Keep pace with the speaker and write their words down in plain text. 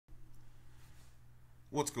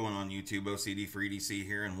What's going on YouTube? OCD for EDC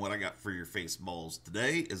here, and what I got for your face balls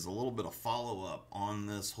today is a little bit of follow-up on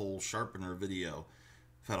this whole sharpener video.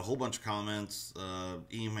 I've had a whole bunch of comments,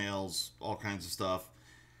 emails, all kinds of stuff,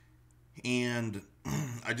 and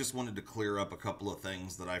I just wanted to clear up a couple of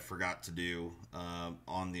things that I forgot to do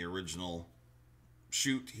on the original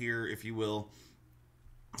shoot here, if you will.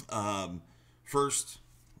 First,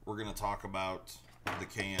 we're going to talk about the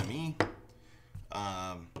KME.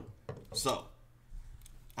 So,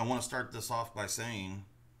 I want to start this off by saying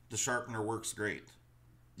the sharpener works great.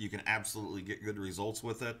 You can absolutely get good results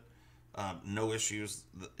with it. No issues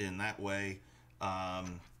in that way. I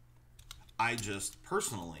just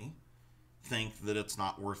personally think that it's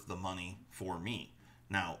not worth the money for me.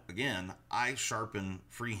 Now, again, I sharpen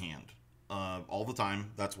freehand all the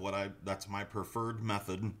time. That's my preferred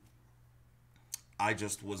method. I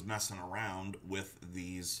just was messing around with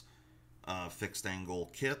these fixed angle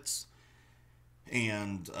kits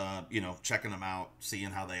and checking them out, seeing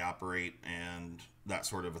how they operate and that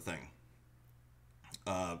sort of a thing.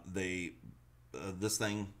 This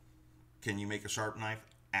thing, can you make a sharp knife?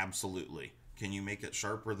 Absolutely. Can you make it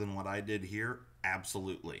sharper than what I did here?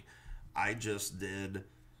 Absolutely. I just did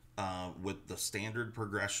with the standard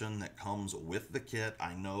progression that comes with the kit.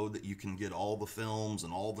 I know that you can get all the films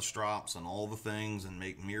and all the strops and all the things and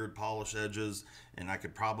make mirrored polish edges, and I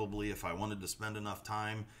could probably, if I wanted to spend enough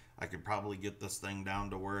time, I could probably get this thing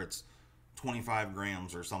down to where it's 25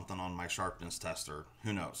 grams or something on my sharpness tester.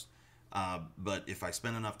 Who knows? But if I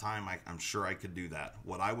spend enough time, I'm sure I could do that.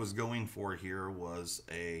 What I was going for here was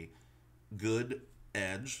a good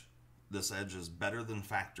edge. This edge is better than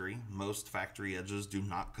factory. Most factory edges do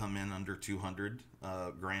not come in under 200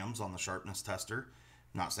 grams on the sharpness tester.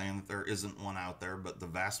 Not saying that there isn't one out there, but the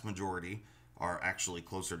vast majority are actually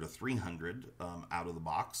closer to 300 out of the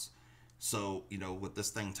box. So, with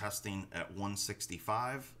this thing testing at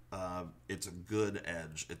 165, it's a good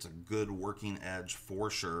edge. It's a good working edge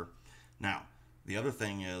for sure. Now, the other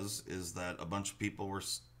thing is that a bunch of people were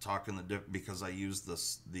talking because I used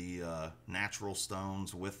the natural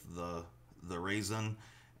stones with the resin,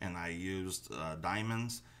 and I used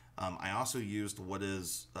diamonds. I also used what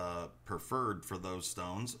is preferred for those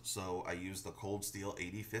stones. So I used the cold steel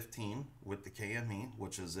 8015 with the KME,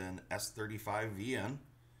 which is in S35VN.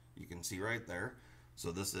 You can see right there.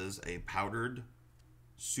 So this is a powdered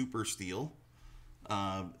super steel,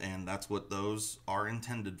 and that's what those are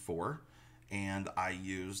intended for. And I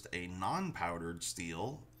used a non-powdered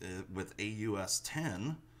steel with AUS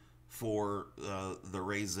 10 for the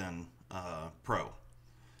Ruixin Pro.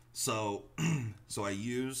 So I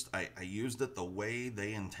used it the way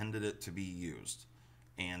they intended it to be used,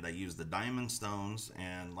 and I used the diamond stones.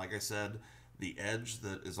 And like I said, the edge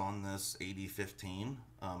that is on this 8015,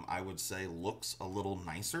 I would say looks a little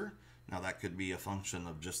nicer. Now that could be a function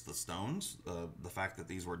of just the stones, the fact that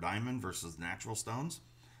these were diamond versus natural stones.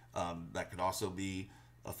 That could also be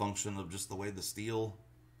a function of just the way the steel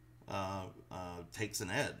takes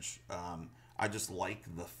an edge. I just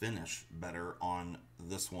like the finish better on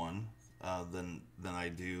this one than I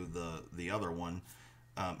do the other one.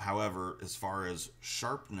 However, as far as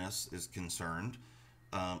sharpness is concerned,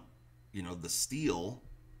 the steel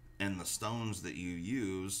and the stones that you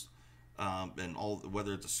use, and all,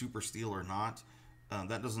 whether it's a super steel or not,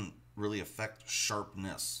 that doesn't really affect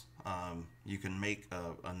sharpness. You can make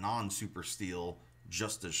a non-super steel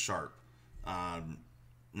just as sharp.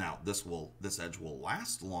 Now this edge will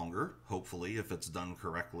last longer. Hopefully, if it's done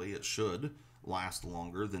correctly, it should last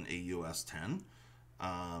longer than AUS 10.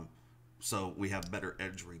 So we have better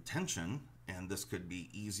edge retention, and this could be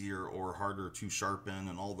easier or harder to sharpen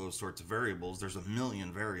and all those sorts of variables. There's a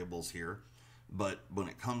million variables here, but when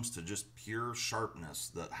it comes to just pure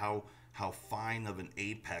sharpness, that how fine of an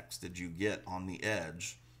apex did you get on the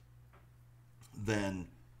edge, then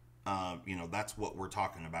that's what we're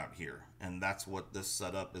talking about here. And that's what this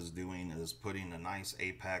setup is doing, is putting a nice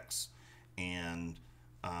apex, and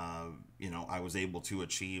I was able to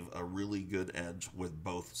achieve a really good edge with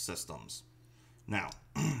both systems. Now,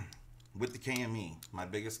 with the KME, my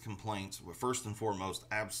biggest complaints, first and foremost,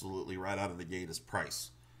 absolutely right out of the gate, is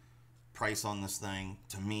price. Price on this thing,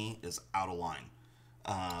 to me, is out of line.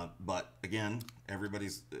 But again, everybody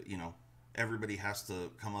has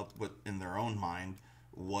to come up with, in their own mind,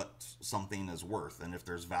 what something is worth. And if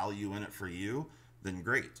there's value in it for you, then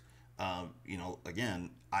great. Again,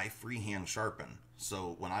 I freehand sharpen.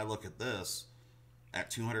 So when I look at this,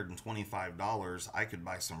 at $225, I could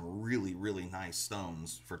buy some really, really nice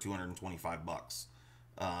stones for 225 bucks.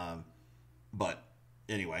 But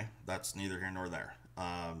anyway, that's neither here nor there.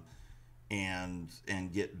 And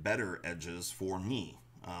get better edges for me.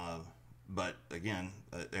 But again,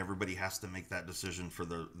 everybody has to make that decision for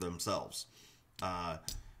themselves.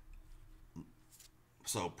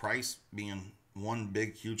 So price being one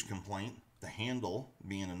big huge complaint, the handle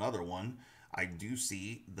being another one. I do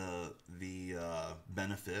see the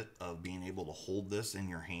benefit of being able to hold this in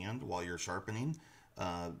your hand while you're sharpening.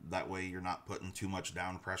 That way you're not putting too much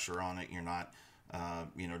down pressure on it. You're not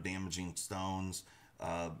damaging stones.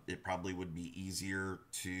 It probably would be easier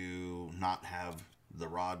to not have the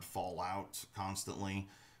rod fall out constantly.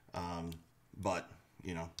 But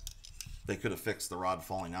they could have fixed the rod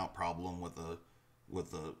falling out problem with a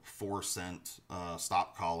 4-cent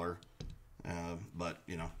stop collar. But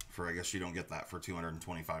I guess you don't get that for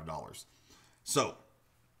 $225. So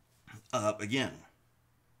again,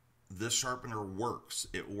 this sharpener works.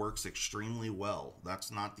 It works extremely well.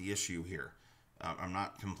 That's not the issue here. I'm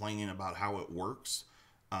not complaining about how it works.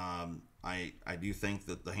 I do think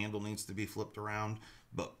that the handle needs to be flipped around,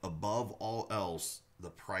 but above all else, the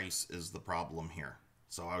price is the problem here.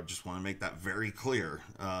 So I just want to make that very clear.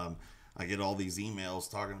 I get all these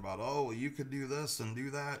emails talking about, oh, you could do this and do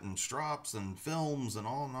that, and strops and films and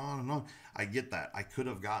on and on and on. I get that. I could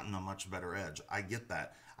have gotten a much better edge. I get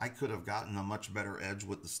that. I could have gotten a much better edge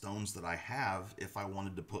with the stones that I have if I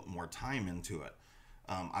wanted to put more time into it.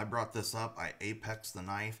 I brought this up. I apexed the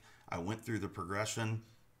knife. I went through the progression,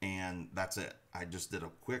 and that's it. I just did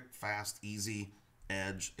a quick, fast, easy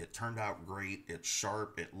edge. It turned out great. It's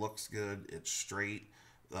sharp. It looks good. It's straight.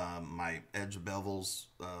 My edge bevels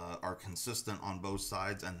are consistent on both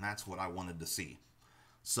sides, and that's what I wanted to see.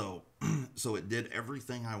 So it did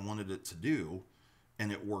everything I wanted it to do,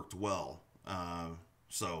 and it worked well.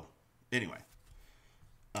 So anyway,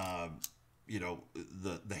 the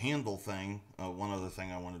handle thing, one other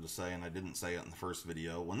thing I wanted to say, and I didn't say it in the first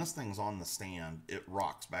video, when this thing's on the stand, it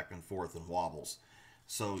rocks back and forth and wobbles.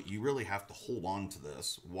 So you really have to hold on to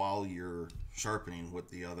this while you're sharpening with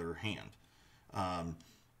the other hand.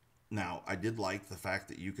 Now, I did like the fact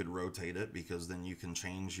that you could rotate it, because then you can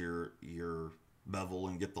change your bevel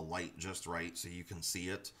and get the light just right so you can see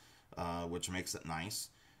it, which makes it nice.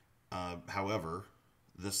 However,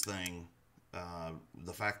 this thing,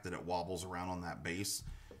 the fact that it wobbles around on that base,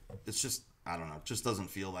 it's just, I don't know, it just doesn't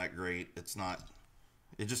feel that great. It's not,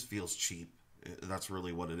 it just feels cheap. That's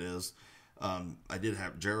really what it is. I did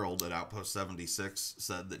have Gerald at Outpost 76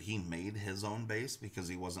 said that he made his own base because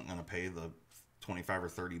he wasn't going to pay the 25 or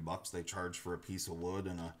 30 bucks they charge for a piece of wood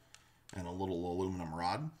and a little aluminum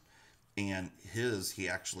rod. And he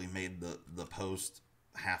actually made the post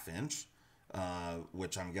 1/2 inch,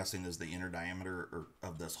 which I'm guessing is the inner diameter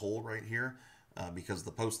of this hole right here, because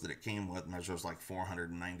the post that it came with measures like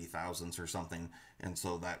 490 thousandths or something, and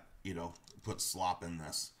so that puts slop in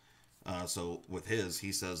this. So with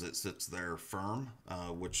he says it sits there firm,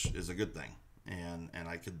 which is a good thing, and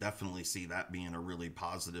I could definitely see that being a really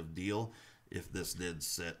positive deal if this did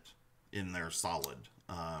sit in there solid.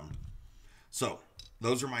 So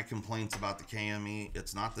those are my complaints about the KME.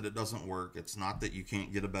 It's not that it doesn't work. It's not that you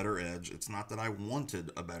can't get a better edge. It's not that I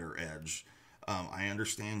wanted a better edge. I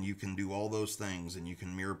understand you can do all those things, and you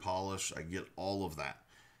can mirror polish. I get all of that.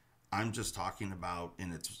 I'm just talking about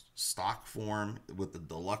in its stock form with the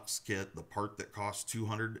deluxe kit, the part that costs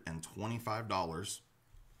 $225.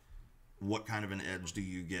 What kind of an edge do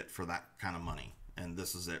you get for that kind of money? And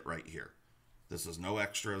this is it right here. This is no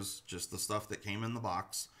extras, just the stuff that came in the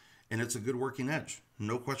box. And it's a good working edge,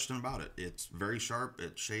 no question about it. It's very sharp,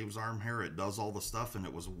 it shaves arm hair, it does all the stuff, and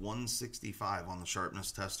it was 165 on the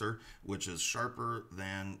sharpness tester, which is sharper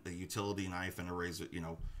than a utility knife and a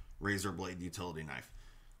razor blade utility knife.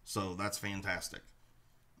 So that's fantastic.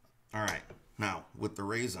 All right, now with the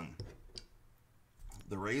Ruixin,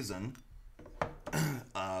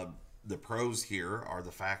 the pros here are the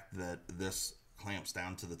fact that this clamps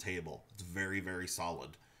down to the table. It's very, very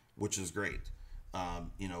solid, which is great.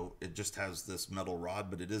 It just has this metal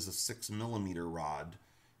rod, but it is a 6mm rod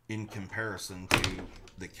in comparison to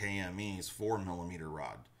the KME's 4mm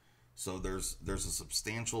rod. So there's a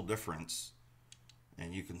substantial difference,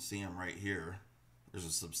 and you can see them right here. There's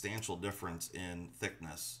a substantial difference in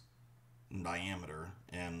thickness, in diameter,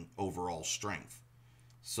 and overall strength.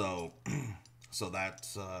 So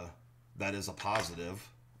that is a positive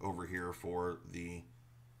over here for the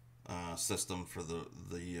system for the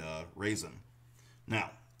Ruixin.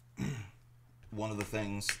 Now, one of the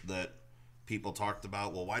things that people talked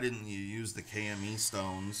about, well, why didn't you use the KME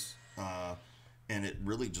stones? And it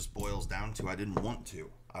really just boils down to I didn't want to.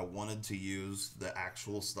 I wanted to use the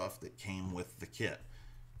actual stuff that came with the kit.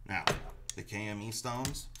 Now, the KME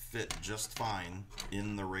stones fit just fine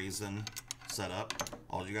in the Ruixin setup.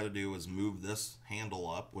 All you got to do is move this handle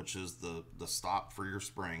up, which is the stop for your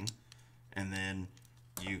spring, and then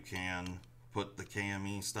you can put the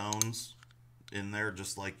KME stones in there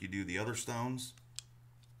just like you do the other stones,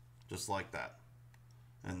 just like that,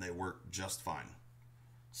 and they work just fine.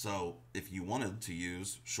 So if you wanted to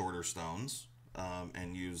use shorter stones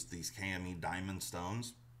and use these KME diamond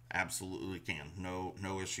stones, absolutely can.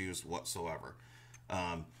 No issues whatsoever.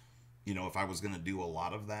 You know, if I was going to do a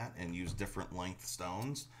lot of that and use different length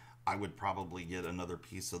stones, I would probably get another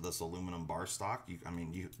piece of this aluminum bar stock.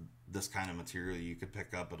 This kind of material you could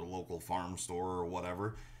pick up at a local farm store or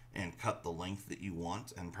whatever, and cut the length that you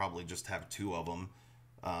want, and probably just have two of them,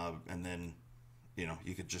 and then, you know,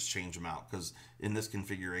 you could just change them out, because in this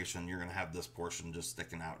configuration you're going to have this portion just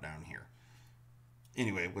sticking out down here.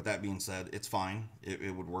 Anyway, with that being said, it's fine.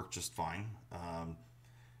 It would work just fine.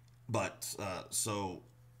 So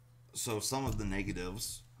some of the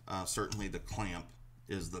negatives, certainly the clamp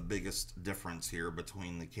is the biggest difference here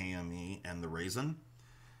between the KME and the Ruixin,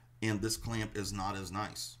 and this clamp is not as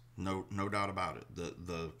nice. No doubt about it.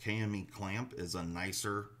 The KME clamp is a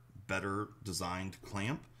nicer, better designed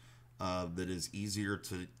clamp that is easier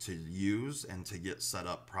to use and to get set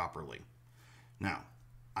up properly. Now,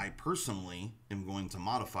 I personally am going to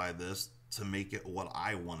modify this to make it what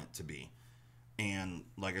I want it to be. And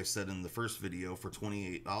like I said in the first video, for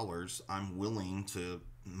 $28, I'm willing to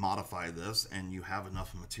modify this, and you have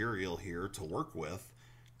enough material here to work with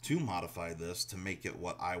to modify this to make it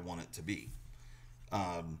what I want it to be.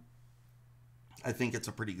 I think it's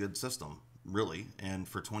a pretty good system, really, and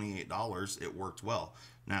for $28 it worked well.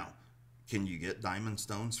 Now, can you get diamond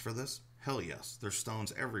stones for this? Hell yes. There's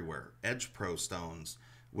stones everywhere. Edge Pro stones,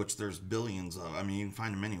 which there's billions of. I mean, you can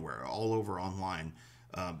find them anywhere, all over online.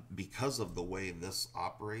 Because of the way this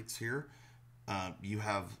operates here, you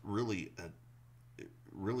have really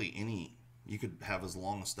any, you could have as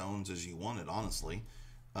long stones as you wanted, honestly.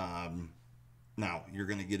 Now, you're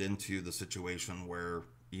going to get into the situation where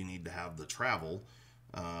you need to have the travel,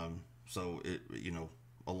 so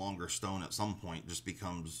a longer stone at some point just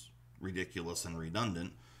becomes ridiculous and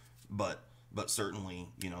redundant. But certainly,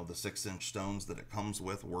 you know, the 6-inch stones that it comes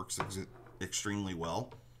with works extremely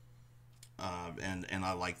well. And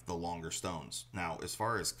I like the longer stones. Now, as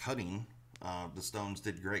far as cutting, the stones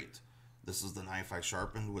did great. This is the knife I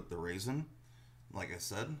sharpened with the Ruixin. Like I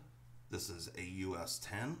said, this is a US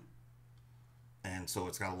 10, and so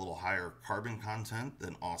it's got a little higher carbon content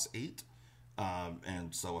than AUS 8,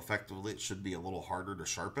 and so effectively it should be a little harder to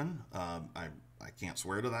sharpen. I can't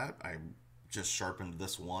swear to that. I just sharpened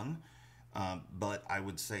this one. But I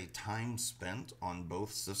would say time spent on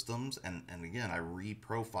both systems, and again, I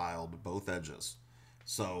reprofiled both edges.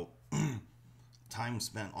 So time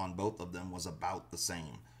spent on both of them was about the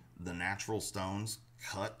same. The natural stones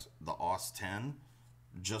cut the AUS 10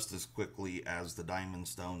 just as quickly as the diamond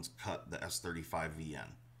stones cut the S35 VN.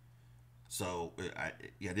 So I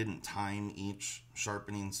didn't time each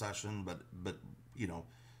sharpening session, but you know,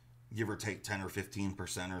 give or take 10 or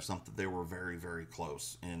 15% or something, they were very, very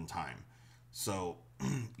close in time. So,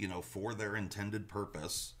 you know, for their intended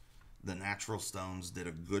purpose, the natural stones did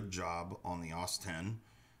a good job on the AUS 10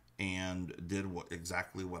 and did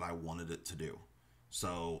exactly what I wanted it to do.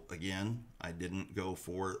 So again, I didn't go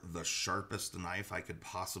for the sharpest knife I could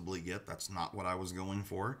possibly get. That's not what I was going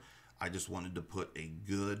for. I just wanted to put a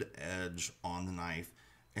good edge on the knife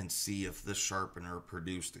and see if this sharpener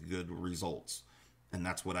produced good results. And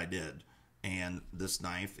that's what I did. And this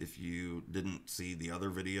knife, if you didn't see the other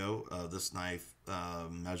video, this knife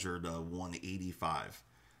measured 185.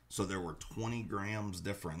 So there were 20 grams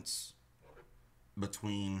difference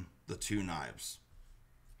between the two knives.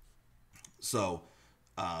 So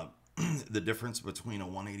the difference between a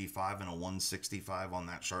 185 and a 165 on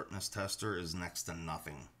that sharpness tester is next to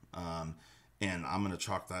nothing. And I'm going to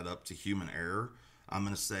chalk that up to human error. I'm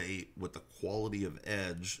going to say with the quality of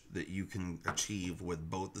edge that you can achieve with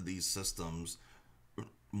both of these systems,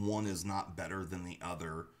 one is not better than the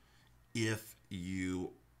other if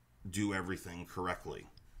you do everything correctly.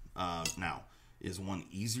 Now, is one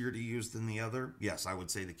easier to use than the other? Yes, I would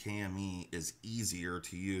say the KME is easier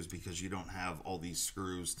to use because you don't have all these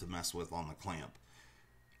screws to mess with on the clamp.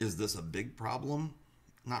 Is this a big problem?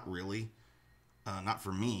 Not really. Not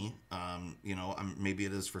for me. You know, maybe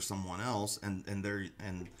it is for someone else, and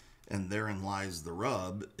therein lies the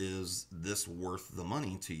rub. Is this worth the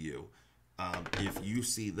money to you? If you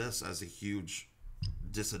see this as a huge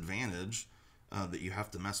disadvantage, that you have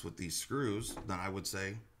to mess with these screws, then I would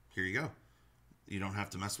say, here you go. You don't have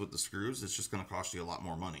to mess with the screws. It's just going to cost you a lot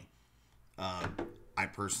more money. I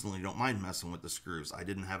personally don't mind messing with the screws. I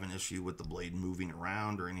didn't have an issue with the blade moving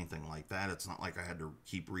around or anything like that. It's not like I had to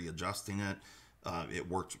keep readjusting it. It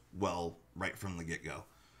worked well right from the get-go.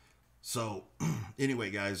 So anyway,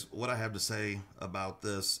 guys, what I have to say about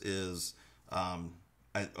this is, and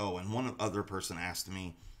one other person asked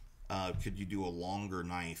me, could you do a longer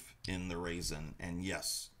knife in the Ruixin? And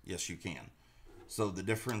yes, you can. So the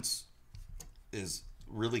difference is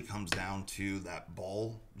really comes down to that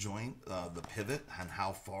ball joint, the pivot, and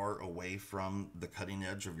how far away from the cutting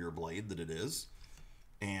edge of your blade that it is.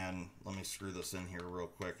 And let me screw this in here real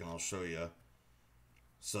quick and I'll show you.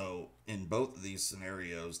 So in both of these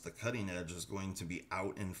scenarios, the cutting edge is going to be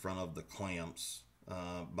out in front of the clamps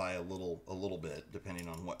by a little bit, depending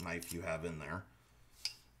on what knife you have in there.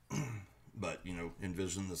 But, you know,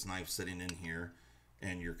 envision this knife sitting in here,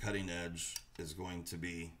 and your cutting edge is going to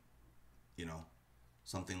be, you know,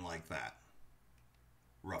 something like that,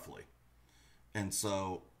 roughly. And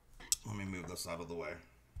so, let me move this out of the way.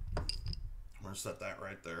 I'm going to set that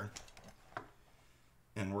right there.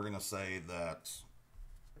 And we're going to say that,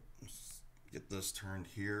 let's get this turned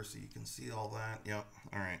here so you can see all that. Yep.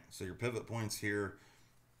 All right. So your pivot point's here.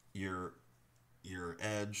 Your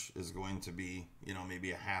edge is going to be, you know,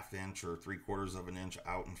 maybe a 1/2 inch or 3/4 of an inch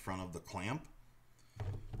out in front of the clamp.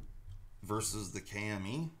 Versus the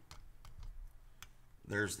KME,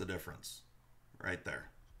 there's the difference right there.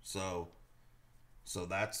 So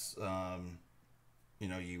that's, you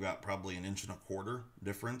know, you got probably 1.25 inch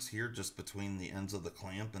difference here just between the ends of the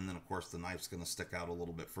clamp, and then of course the knife's going to stick out a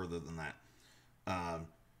little bit further than that.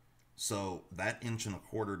 So that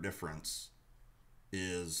 1.25 inch difference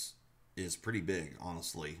is pretty big,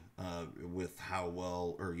 honestly, with how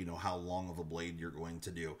well, or you know, how long of a blade you're going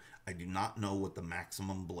to do. I do not know what the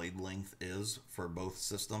maximum blade length is for both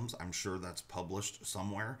systems. I'm sure that's published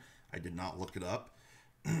somewhere. I did not look it up,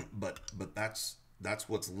 but that's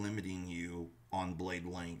what's limiting you on blade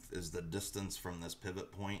length, is the distance from this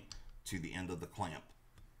pivot point to the end of the clamp.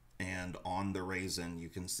 And on the Ruixin, you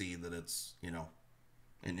can see that it's, you know,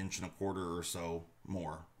 1.25 inches or so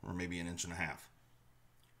more, or maybe 1.5 inches.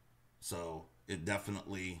 So it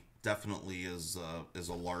definitely is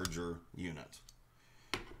a larger unit.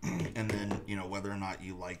 And then, you know, whether or not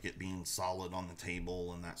you like it being solid on the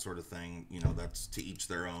table and that sort of thing, you know, that's to each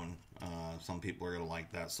their own. Some people are going to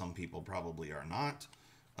like that. Some people probably are not.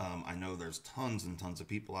 I know there's tons and tons of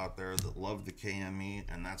people out there that love the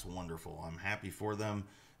KME, and that's wonderful. I'm happy for them.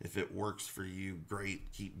 If it works for you,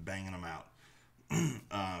 great. Keep banging them out.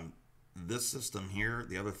 This system here,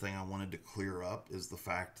 the other thing I wanted to clear up is the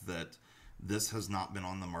fact that this has not been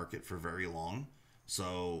on the market for very long.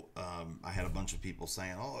 So I had a bunch of people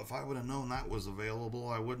saying, oh, if I would have known that was available,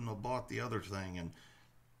 I wouldn't have bought the other thing. And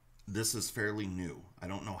this is fairly new. I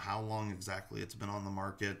don't know how long exactly it's been on the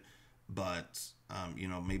market, but you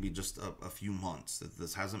know, maybe just a few months.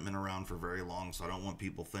 This hasn't been around for very long, so I don't want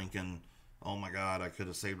people thinking, oh my God, I could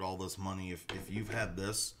have saved all this money. If you've had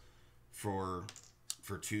this for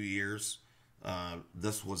 2 years,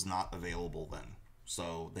 this was not available then.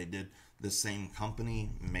 So they did, this same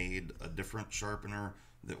company made a different sharpener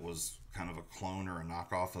that was kind of a clone or a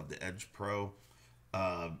knockoff of the Edge Pro.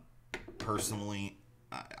 Personally,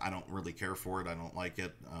 I don't really care for it. I don't like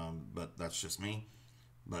it, but that's just me.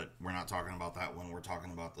 But we're not talking about that one. We're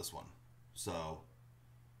talking about this one. So,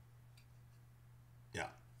 yeah.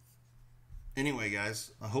 Anyway,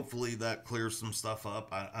 guys, hopefully that clears some stuff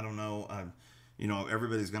up. I don't know. You know,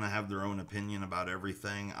 everybody's going to have their own opinion about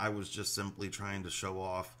everything. I was just simply trying to show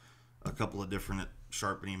off a couple of different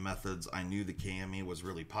sharpening methods. I knew the KME was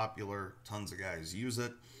really popular. Tons of guys use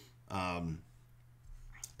it. But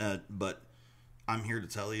I'm here to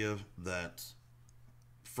tell you that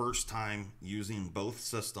first time using both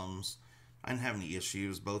systems, I didn't have any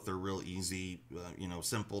issues. Both are real easy, you know,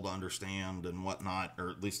 simple to understand and whatnot, or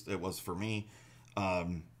at least it was for me.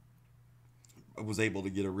 I was able to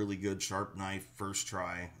get a really good sharp knife first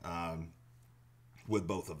try with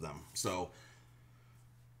both of them. So,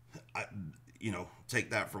 you know,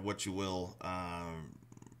 take that for what you will.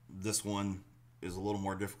 This one is a little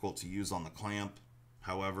more difficult to use on the clamp.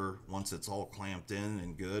 However, once it's all clamped in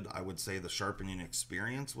and good, I would say the sharpening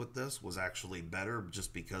experience with this was actually better,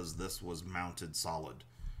 just because this was mounted solid,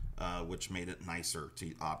 which made it nicer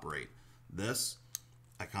to operate. This,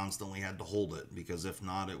 I constantly had to hold it, because if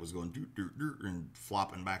not, it was going doot, doot, doot, and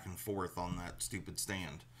flopping back and forth on that stupid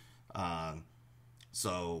stand.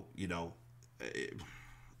 So, you know,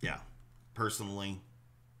 yeah, personally,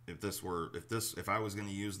 if I was going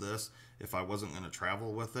to use this, if I wasn't going to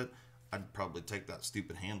travel with it, I'd probably take that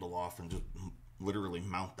stupid handle off and just literally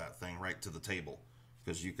mount that thing right to the table,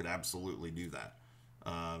 because you could absolutely do that.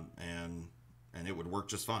 And it would work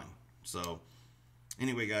just fine. So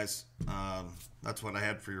anyway, guys, that's what I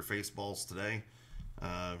had for your face balls today.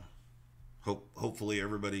 hopefully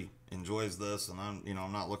everybody enjoys this, and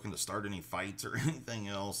I'm not looking to start any fights or anything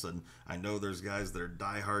else, and I know there's guys that are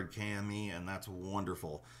diehard KME, and that's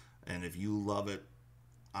wonderful. And if you love it,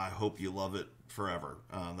 I hope you love it forever.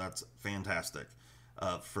 That's fantastic.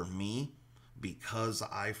 For me, because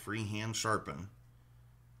I freehand sharpen,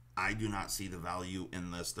 I do not see the value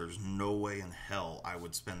in this. There's no way in hell I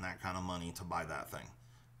would spend that kind of money to buy that thing.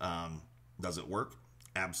 Does it work?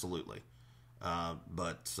 Absolutely.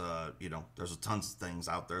 But there's tons of things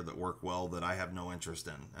out there that work well that I have no interest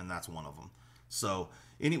in, and that's one of them. So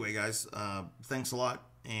anyway, guys, thanks a lot,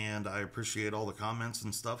 and I appreciate all the comments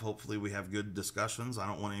and stuff. Hopefully we have good discussions. I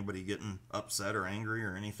don't want anybody getting upset or angry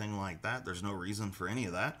or anything like that. There's no reason for any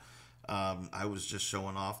of that. I was just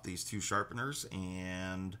showing off these two sharpeners,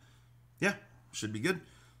 and yeah, should be good.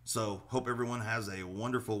 So hope everyone has a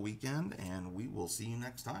wonderful weekend, and we will see you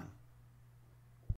next time.